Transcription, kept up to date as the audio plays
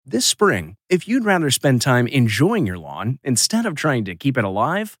This spring, if you'd rather spend time enjoying your lawn instead of trying to keep it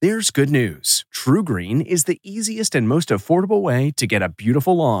alive, there's good news. TruGreen is the easiest and most affordable way to get a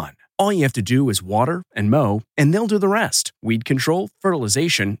beautiful lawn. All you have to do is water and mow, and they'll do the rest. Weed control,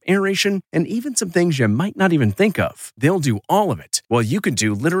 fertilization, aeration, and even some things you might not even think of. They'll do all of it, while you can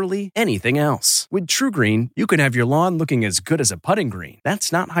do literally anything else. With TruGreen, you can have your lawn looking as good as a putting green.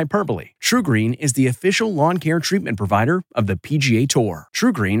 That's not hyperbole. TruGreen is the official lawn care treatment provider of the PGA Tour.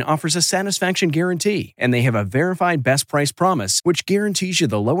 TruGreen offers a satisfaction guarantee, and they have a verified best price promise, which guarantees you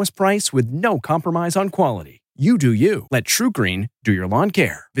the lowest price with no compromise on quality. You do you. Let TruGreen do your lawn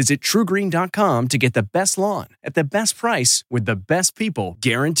care. Visit TruGreen.com to get the best lawn at the best price with the best people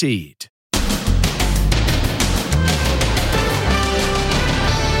guaranteed.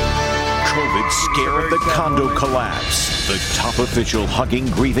 COVID scare of the condo collapse. The top official hugging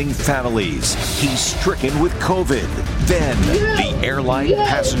grieving families. He's stricken with COVID. Then the airline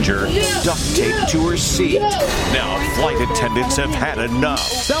passenger duct taped to her seat. Now flight attendants have had enough.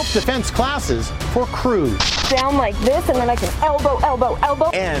 Self-defense classes for crews. Down like this, and then I can elbow.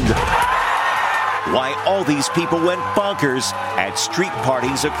 And why all these people went bonkers at street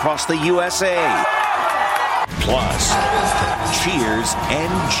parties across the USA. Plus, cheers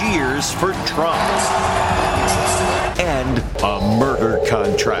and jeers for Trump. And a murder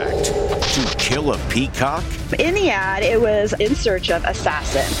contract to kill a peacock. In the ad, it was in search of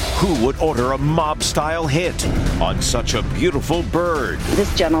assassin. Who would order a mob-style hit on such a beautiful bird?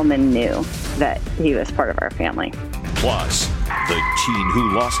 This gentleman knew that he was part of our family. Plus, the teen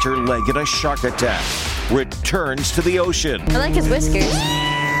who lost her leg in a shark attack returns to the ocean. I like his whiskers.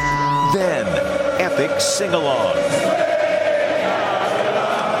 Then, epic sing-along.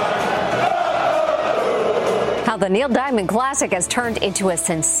 How the Neil Diamond Classic has turned into a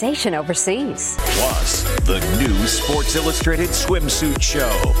sensation overseas. Plus, the new Sports Illustrated swimsuit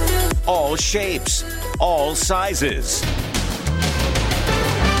show. All shapes, all sizes.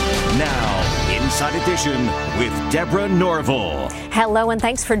 Now, Inside Edition with Deborah Norville. Hello and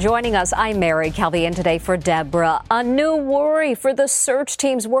thanks for joining us. I'm Mary Calvi in today for Deborah. A new worry for the search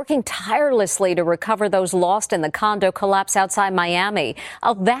teams working tirelessly to recover those lost in the condo collapse outside Miami.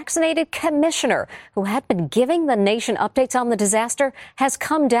 A vaccinated commissioner who had been giving the nation updates on the disaster has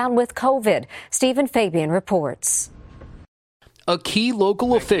come down with COVID. Stephen Fabian reports. A key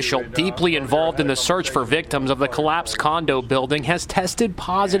local official deeply involved in the search for victims of the collapsed condo building has tested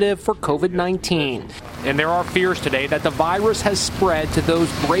positive for COVID-19. And there are fears today that the virus has spread to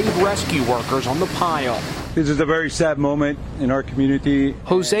those brave rescue workers on the pile. This is a very sad moment in our community.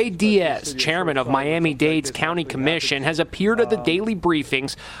 Jose Diaz, chairman of Miami-Dade's County Commission, has appeared at the daily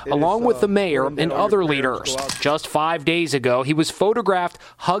briefings along with the mayor and other leaders. Just 5 days ago, he was photographed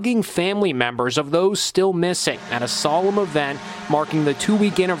hugging family members of those still missing at a solemn event marking the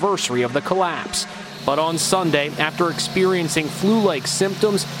 2-week anniversary of the collapse. But on Sunday, after experiencing flu-like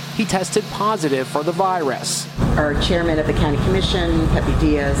symptoms, he tested positive for the virus. Our chairman of the County Commission, Pepe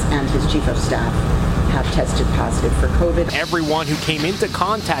Diaz, and his chief of staff have tested positive for COVID. Everyone who came into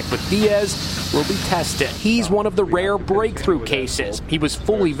contact with Diaz will be tested. He's one of the rare breakthrough cases. He was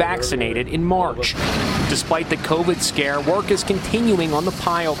fully vaccinated in March. Despite the COVID scare, work is continuing on the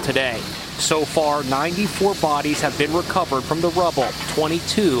pile today. So far, 94 bodies have been recovered from the rubble.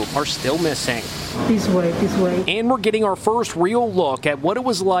 22 are still missing. This way. And we're getting our first real look at what it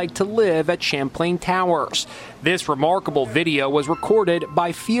was like to live at Champlain Towers. This remarkable video was recorded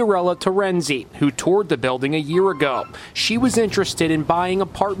by Fiorella Terenzi, who toured the building a year ago. She was interested in buying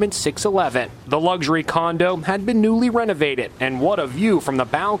apartment 611. The luxury condo had been newly renovated, and what a view from the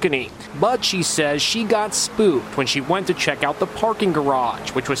balcony. But she says she got spooked when she went to check out the parking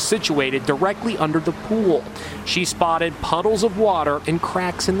garage, which was situated directly under the pool. She spotted puddles of water and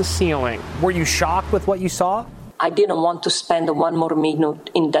cracks in the ceiling. Were you shocked with what you saw? I didn't want to spend one more minute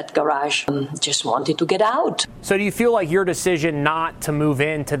in that garage. Just wanted to get out. So do you feel like your decision not to move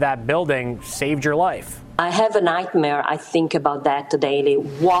into that building saved your life? I have a nightmare. I think about that daily.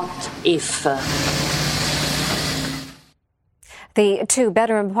 What if... The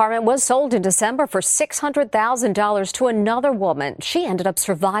two-bedroom apartment was sold in December for $600,000 to another woman. She ended up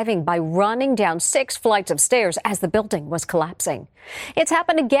surviving by running down 6 flights of stairs as the building was collapsing. It's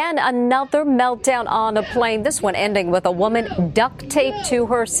happened again, another meltdown on a plane, this one ending with a woman duct taped to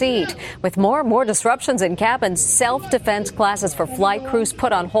her seat. With more and more disruptions in cabins, self-defense classes for flight crews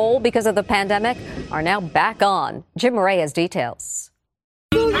put on hold because of the pandemic are now back on. Jim Murray has details.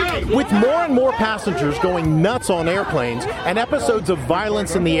 With more and more passengers going nuts on airplanes and episodes of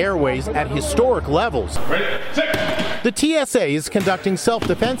violence in the airways at historic levels, the TSA is conducting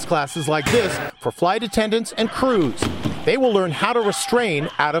self-defense classes like this for flight attendants and crews. They will learn how to restrain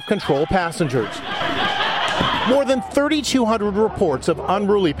out-of-control passengers. More than 3,200 reports of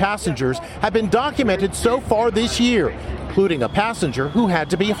unruly passengers have been documented so far this year, including a passenger who had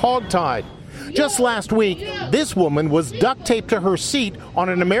to be hogtied. Just last week, this woman was duct taped to her seat on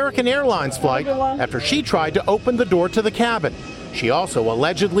an American Airlines flight after she tried to open the door to the cabin. She also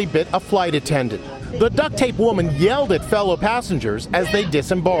allegedly bit a flight attendant. The duct tape woman yelled at fellow passengers as they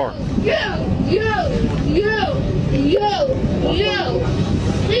disembarked. You, people!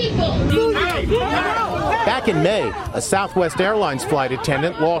 Back in May, a Southwest Airlines flight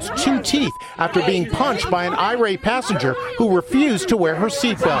attendant lost 2 teeth after being punched by an irate passenger who refused to wear her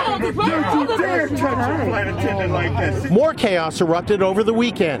seatbelt. More chaos erupted over the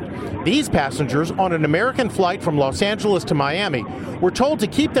weekend. These passengers on an American flight from Los Angeles to Miami were told to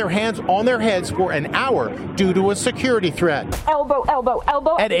keep their hands on their heads for an hour due to a security threat. Elbow, elbow,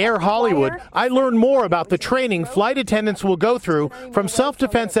 elbow. At Air Hollywood, I learned more about the training flight attendants will go through from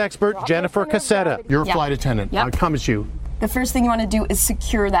self-defense expert Jennifer Cassetta. You're a flight attendant. Yep. I promise you. The first thing you want to do is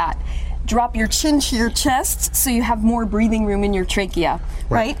secure that. Drop your chin to your chest so you have more breathing room in your trachea,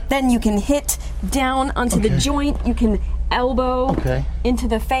 right? Then you can hit down onto the joint. You can elbow into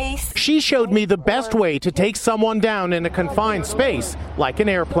the face. She showed me the best way to take someone down in a confined space, like an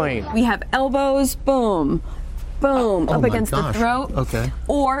airplane. We have elbows, boom, boom, up against the throat. Okay.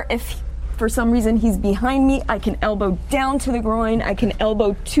 Or if for some reason he's behind me, I can elbow down to the groin. I can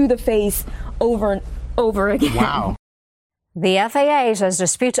elbow to the face over and over again. Wow. The FAA says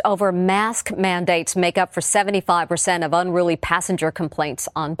disputes over mask mandates make up for 75% of unruly passenger complaints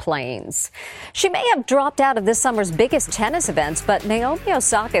on planes. She may have dropped out of this summer's biggest tennis events, but Naomi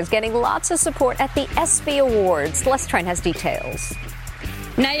Osaka is getting lots of support at the ESPY Awards. Les Trent has details.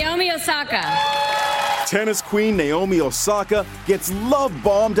 Naomi Osaka. Tennis queen Naomi Osaka gets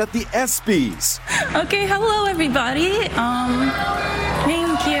love-bombed at the ESPYs. Okay, hello everybody.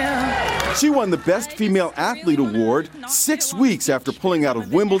 Thank you. She won the Best Female Athlete award 6 weeks after pulling out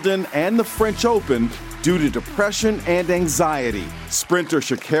of Wimbledon and the French Open due to depression and anxiety. Sprinter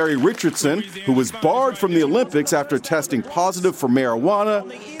Sha'Carri Richardson, who was barred from the Olympics after testing positive for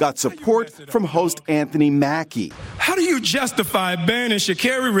marijuana, got support from host Anthony Mackie. How do you justify banning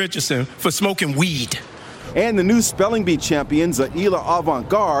Sha'Carri Richardson for smoking weed? And the new spelling bee champion, Zaila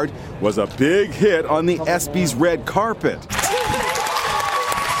Avant-Garde, was a big hit on the ESPY's red carpet.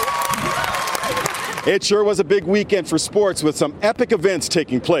 It sure was a big weekend for sports with some epic events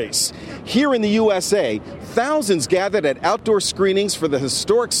taking place. Here in the USA, thousands gathered at outdoor screenings for the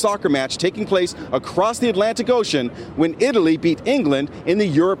historic soccer match taking place across the Atlantic Ocean when Italy beat England in the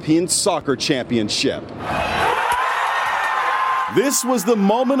European Soccer Championship. This was the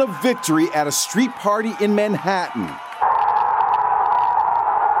moment of victory at a street party in Manhattan.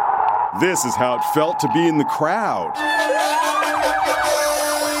 This is how it felt to be in the crowd.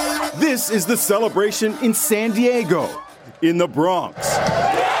 This is the celebration in San Diego, in the Bronx,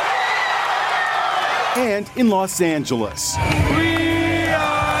 and in Los Angeles. We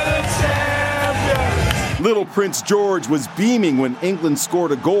are the champions. Little Prince George was beaming when England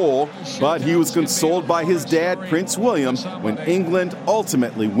scored a goal, but he was consoled by his dad, Prince William, when England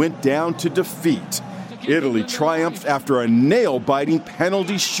ultimately went down to defeat. Italy triumphed after a nail-biting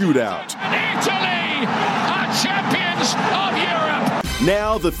penalty shootout. Italy are champions of Europe.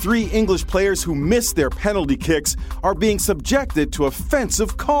 Now, the 3 English players who missed their penalty kicks are being subjected to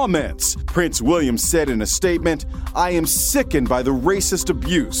offensive comments. Prince William said in a statement, "I am sickened by the racist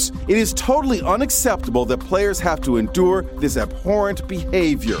abuse. It is totally unacceptable that players have to endure this abhorrent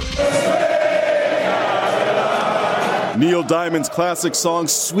behavior." Neil Diamond's classic song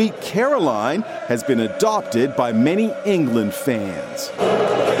Sweet Caroline has been adopted by many England fans.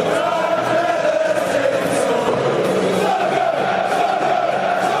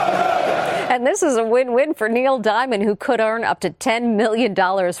 And this is a win-win for Neil Diamond, who could earn up to $10 million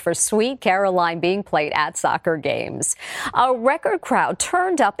for Sweet Caroline being played at soccer games. A record crowd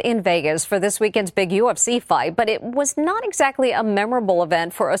turned up in Vegas for this weekend's big UFC fight, but it was not exactly a memorable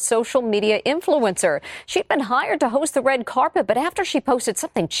event for a social media influencer. She'd been hired to host the red carpet, but after she posted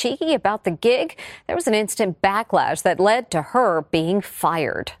something cheeky about the gig, there was an instant backlash that led to her being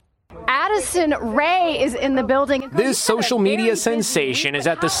fired. Addison Rae is in the building. This social media sensation is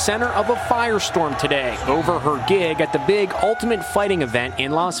at the center of a firestorm today over her gig at the big Ultimate Fighting event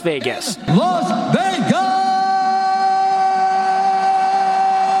in Las Vegas. Las Vegas!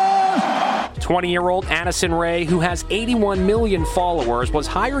 20-year-old Addison Rae, who has 81 million followers, was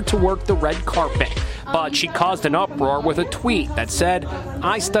hired to work the red carpet. But she caused an uproar with a tweet that said,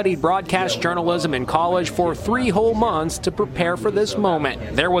 "I studied broadcast journalism in college for 3 whole months to prepare for this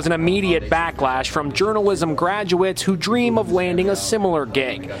moment." There was an immediate backlash from journalism graduates who dream of landing a similar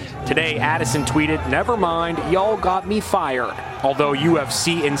gig. Today, Addison tweeted, "Never mind, y'all got me fired." Although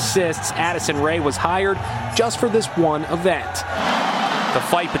UFC insists Addison Rae was hired just for this one event. The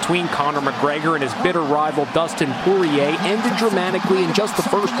fight between Conor McGregor and his bitter rival Dustin Poirier ended dramatically in just the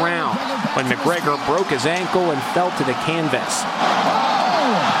first round, when McGregor broke his ankle and fell to the canvas.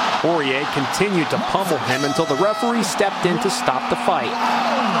 Poirier continued to pummel him until the referee stepped in to stop the fight.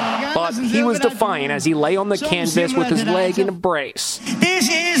 But he was defiant as he lay on the canvas with his leg in a brace. This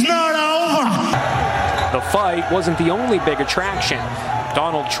is not over. The fight wasn't the only big attraction.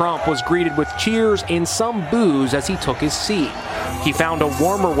 Donald Trump was greeted with cheers and some boos as he took his seat. He found a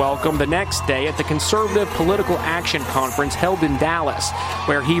warmer welcome the next day at the Conservative Political Action Conference held in Dallas,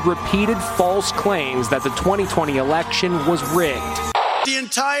 where he repeated false claims that the 2020 election was rigged. The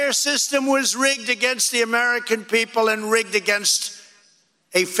entire system was rigged against the American people and rigged against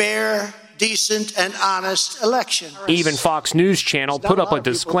a fair, decent, and honest election. Even Fox News Channel put up a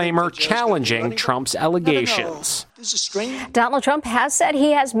disclaimer challenging Trump's allegations. Donald Trump has said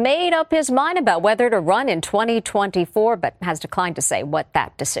he has made up his mind about whether to run in 2024, but has declined to say what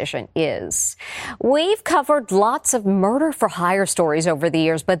that decision is. We've covered lots of murder-for-hire stories over the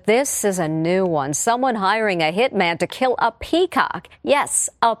years, but this is a new one. Someone hiring a hitman to kill a peacock. Yes,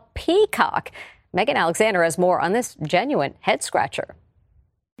 a peacock. Megan Alexander has more on this genuine head-scratcher.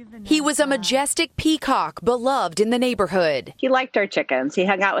 He was a majestic peacock, beloved in the neighborhood. He liked our chickens. He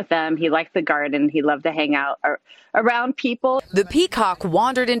hung out with them. He liked the garden. He loved to hang out around people. The peacock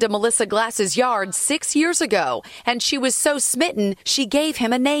wandered into Melissa Glass's yard 6 years ago, and she was so smitten, she gave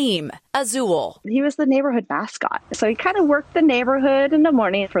him a name, Azul. He was the neighborhood mascot. So he kind of worked the neighborhood in the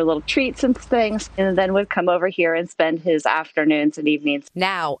morning for little treats and things, and then would come over here and spend his afternoons and evenings.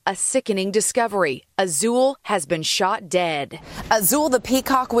 Now, a sickening discovery. Azul has been shot dead. Azul the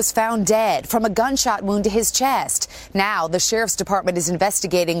peacock was found dead from a gunshot wound to his chest. Now, the sheriff's department is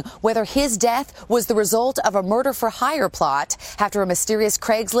investigating whether his death was the result of a murder-for-hire plot after a mysterious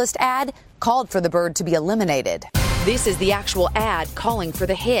Craigslist ad called for the bird to be eliminated. This is the actual ad calling for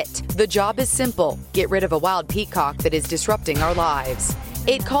the hit. The job is simple. Get rid of a wild peacock that is disrupting our lives.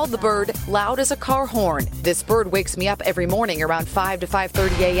 It called the bird loud as a car horn. This bird wakes me up every morning around 5 to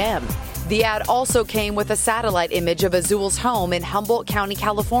 5:30 a.m. The ad also came with a satellite image of Azul's home in Humboldt County,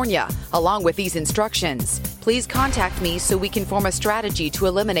 California, along with these instructions. Please contact me so we can form a strategy to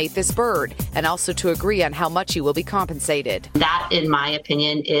eliminate this bird and also to agree on how much you will be compensated. That, in my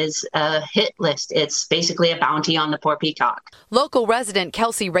opinion, is a hit list. It's basically a bounty on the poor peacock. Local resident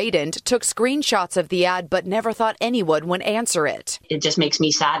Kelsey Radent took screenshots of the ad but never thought anyone would answer it. It just makes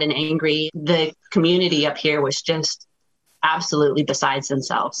me sad and angry. The community up here was just absolutely besides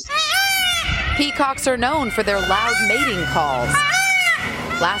themselves. Peacocks are known for their loud mating calls.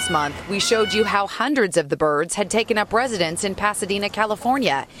 Last month, we showed you how hundreds of the birds had taken up residence in Pasadena,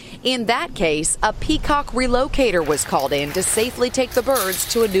 California. In that case, a peacock relocator was called in to safely take the birds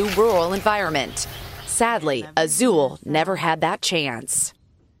to a new rural environment. Sadly, Azul never had that chance.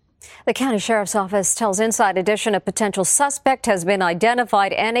 The county sheriff's office tells Inside Edition a potential suspect has been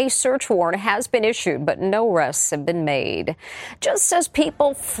identified and a search warrant has been issued, but no arrests have been made. Just as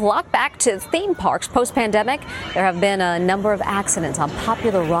people flock back to theme parks post-pandemic, there have been a number of accidents on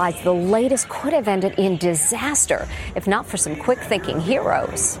popular rides. The latest could have ended in disaster, if not for some quick-thinking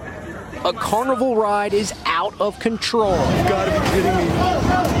heroes. A carnival ride is out of control. You gotta be kidding me.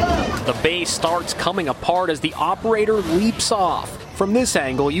 The base starts coming apart as the operator leaps off. From this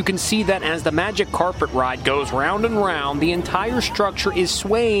angle, you can see that as the magic carpet ride goes round and round, the entire structure is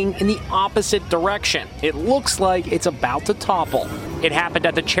swaying in the opposite direction. It looks like it's about to topple. It happened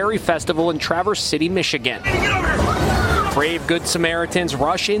at the Cherry Festival in Traverse City, Michigan. Brave Good Samaritans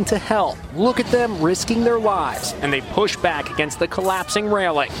rush in to help. Look at them risking their lives, and they push back against the collapsing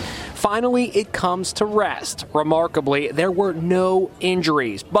railing. Finally, it comes to rest. Remarkably, there were no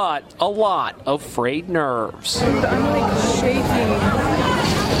injuries, but a lot of frayed nerves. Dude, I'm like shaking.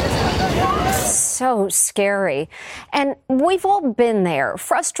 So scary. And we've all been there,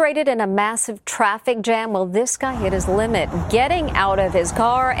 frustrated in a massive traffic jam. Well, this guy hit his limit, getting out of his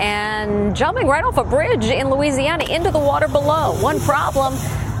car and jumping right off a bridge in Louisiana into the water below. One problem,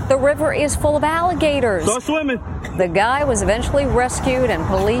 the river is full of alligators. Go swimming. The guy was eventually rescued, and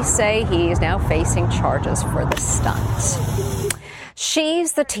police say he is now facing charges for the stunt.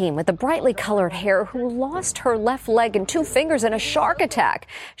 She's the teen with the brightly colored hair who lost her left leg and 2 fingers in a shark attack.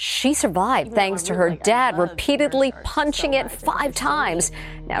 She survived thanks to her dad repeatedly punching it 5 times.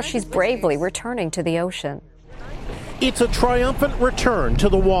 Now she's bravely returning to the ocean. It's a triumphant return to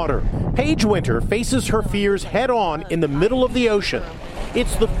the water. Paige Winter faces her fears head-on in the middle of the ocean.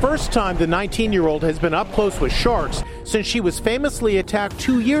 It's the first time the 19-year-old has been up close with sharks since she was famously attacked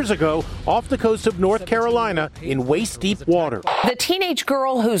 2 years ago off the coast of North Carolina in waist-deep water. The teenage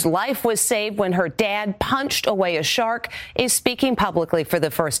girl whose life was saved when her dad punched away a shark is speaking publicly for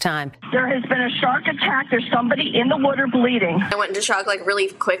the first time. There has been a shark attack. There's somebody in the water bleeding. I went into shock really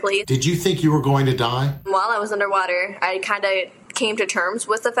quickly. Did you think you were going to die? While I was underwater, I kind of came to terms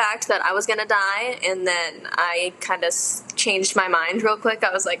with the fact that I was going to die, and then I kind of changed my mind real quick.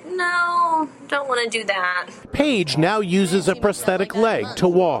 I was like, no, don't want to do that. Paige now uses a prosthetic leg to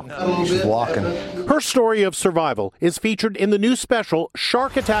walk. She's walking. Her story of survival is featured in the new special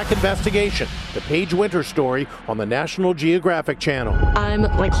Shark Attack Investigation, the Paige Winter story on the National Geographic Channel. I'm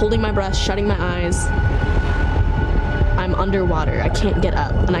holding my breath, shutting my eyes. I'm underwater. I can't get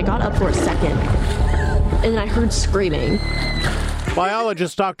up. And I got up for a second, and I heard screaming.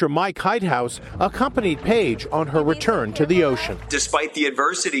 Biologist Dr. Mike Heithaus accompanied Paige on her return to the ocean. Despite the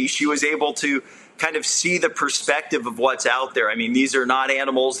adversity, she was able to kind of see the perspective of what's out there. I mean, these are not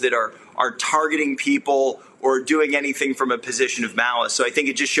animals that are targeting people or doing anything from a position of malice. So I think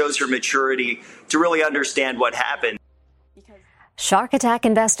it just shows her maturity to really understand what happened. Shark Attack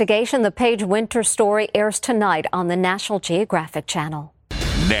Investigation, the Paige Winter story, airs tonight on the National Geographic Channel.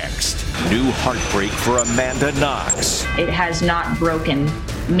 Next, new heartbreak for Amanda Knox. It has not broken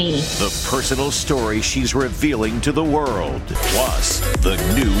me. The personal story she's revealing to the world. Plus, the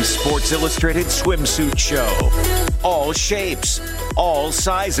new Sports Illustrated swimsuit show. All shapes, all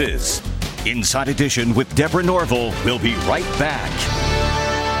sizes. Inside Edition with Deborah Norville. We'll be right back.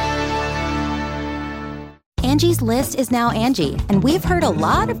 Angie's List is now Angie, and we've heard a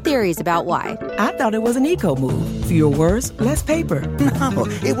lot of theories about why. I thought it was an eco move. Fewer words, less paper. No,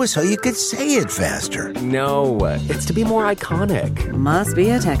 it was so you could say it faster. No, it's to be more iconic. Must be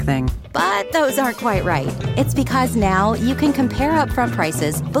a tech thing. But those aren't quite right. It's because now you can compare upfront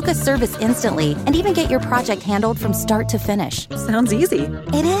prices, book a service instantly, and even get your project handled from start to finish. Sounds easy.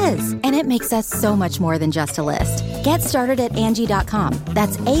 It is, and it makes us so much more than just a list. Get started at Angie.com.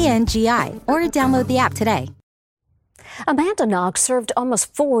 That's ANGI, or download the app today. Amanda Knox served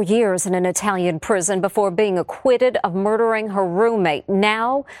almost 4 years in an Italian prison before being acquitted of murdering her roommate.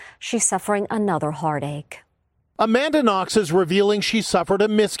 Now she's suffering another heartache. Amanda Knox is revealing she suffered a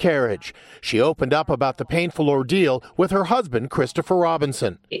miscarriage. She opened up about the painful ordeal with her husband, Christopher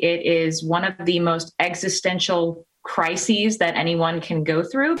Robinson. It is one of the most existential crises that anyone can go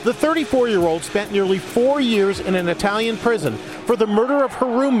through. The 34-year-old spent nearly 4 years in an Italian prison for the murder of her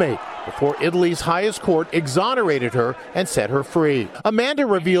roommate before Italy's highest court exonerated her and set her free. Amanda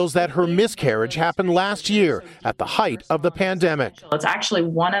reveals that her miscarriage happened last year at the height of the pandemic. It's actually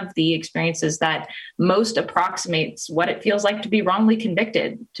one of the experiences that most approximates what it feels like to be wrongly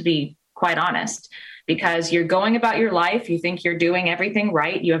convicted, to be quite honest. Because you're going about your life, you think you're doing everything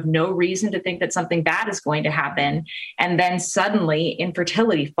right, you have no reason to think that something bad is going to happen, and then suddenly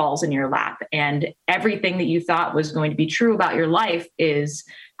infertility falls in your lap, and everything that you thought was going to be true about your life is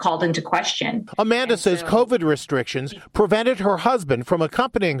called into question. Amanda says COVID restrictions prevented her husband from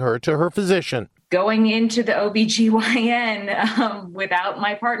accompanying her to her physician. Going into the OBGYN without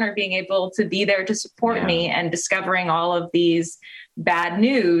my partner being able to be there to support me and discovering all of these bad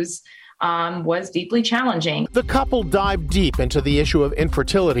news was deeply challenging. The couple dived deep into the issue of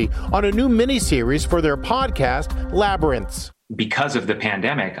infertility on a new miniseries for their podcast, Labyrinths. Because of the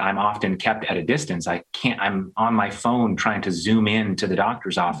pandemic, I'm often kept at a distance. I'm on my phone trying to zoom in to the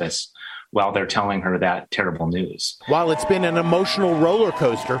doctor's office while they're telling her that terrible news. While it's been an emotional roller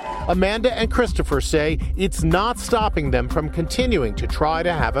coaster, Amanda and Christopher say it's not stopping them from continuing to try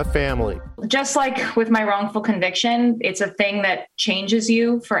to have a family. Just like with my wrongful conviction, it's a thing that changes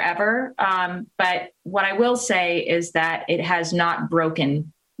you forever. But what I will say is that it has not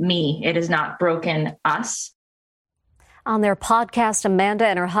broken me. It has not broken us. On their podcast, Amanda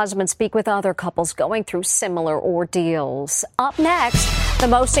and her husband speak with other couples going through similar ordeals. Up next, the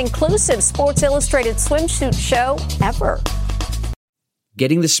most inclusive Sports Illustrated swimsuit show ever.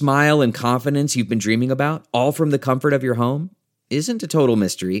 Getting the smile and confidence you've been dreaming about, all from the comfort of your home, isn't a total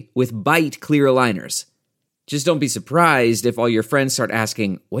mystery with Byte clear aligners. Just don't be surprised if all your friends start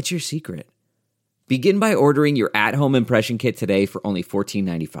asking, "What's your secret?" Begin by ordering your at-home impression kit today for only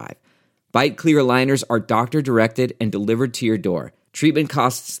 $14.95. Byte clear aligners are doctor-directed and delivered to your door. Treatment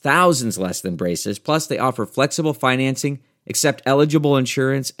costs thousands less than braces, plus they offer flexible financing accept eligible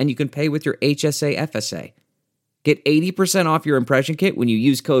insurance, and you can pay with your HSA FSA. Get 80% off your impression kit when you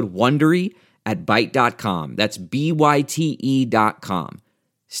use code WONDERY at Byte.com. That's BYTE.com.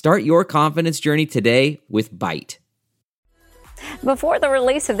 Start your confidence journey today with Byte. Before the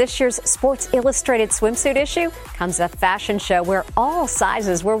release of this year's Sports Illustrated swimsuit issue comes a fashion show where all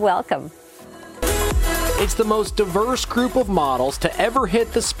sizes were welcome. It's the most diverse group of models to ever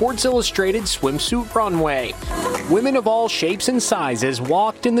hit the Sports Illustrated swimsuit runway. Women of all shapes and sizes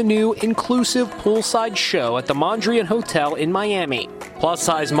walked in the new inclusive poolside show at the Mondrian Hotel in Miami.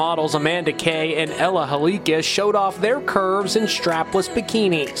 Plus-size models Amanda Kay and Ella Halika showed off their curves in strapless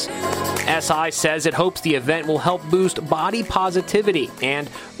bikinis. SI says it hopes the event will help boost body positivity and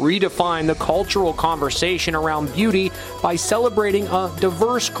redefine the cultural conversation around beauty by celebrating a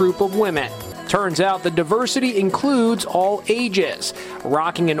diverse group of women. Turns out the diversity includes all ages.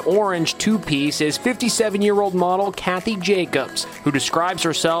 Rocking an orange two-piece is 57-year-old model Kathy Jacobs, who describes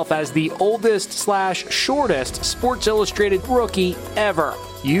herself as the oldest/shortest Sports Illustrated rookie ever.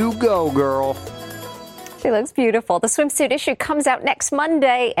 You go, girl. She looks beautiful. The swimsuit issue comes out next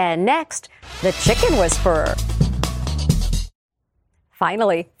Monday. And next, the Chicken Whisperer.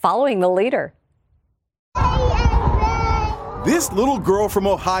 Finally, following the leader. This little girl from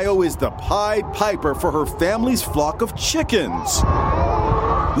Ohio is the Pied Piper for her family's flock of chickens.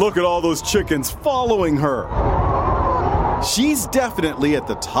 Look at all those chickens following her. She's definitely at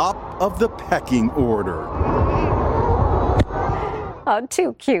the top of the pecking order. Oh,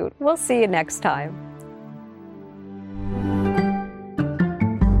 too cute. We'll see you next time.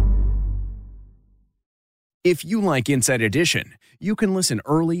 If you like Inside Edition, you can listen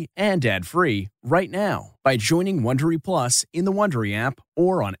early and ad-free right now by joining Wondery Plus in the Wondery app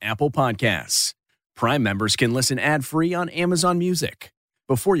or on Apple Podcasts. Prime members can listen ad-free on Amazon Music.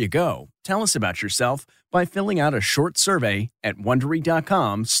 Before you go, tell us about yourself by filling out a short survey at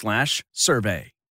Wondery.com/survey.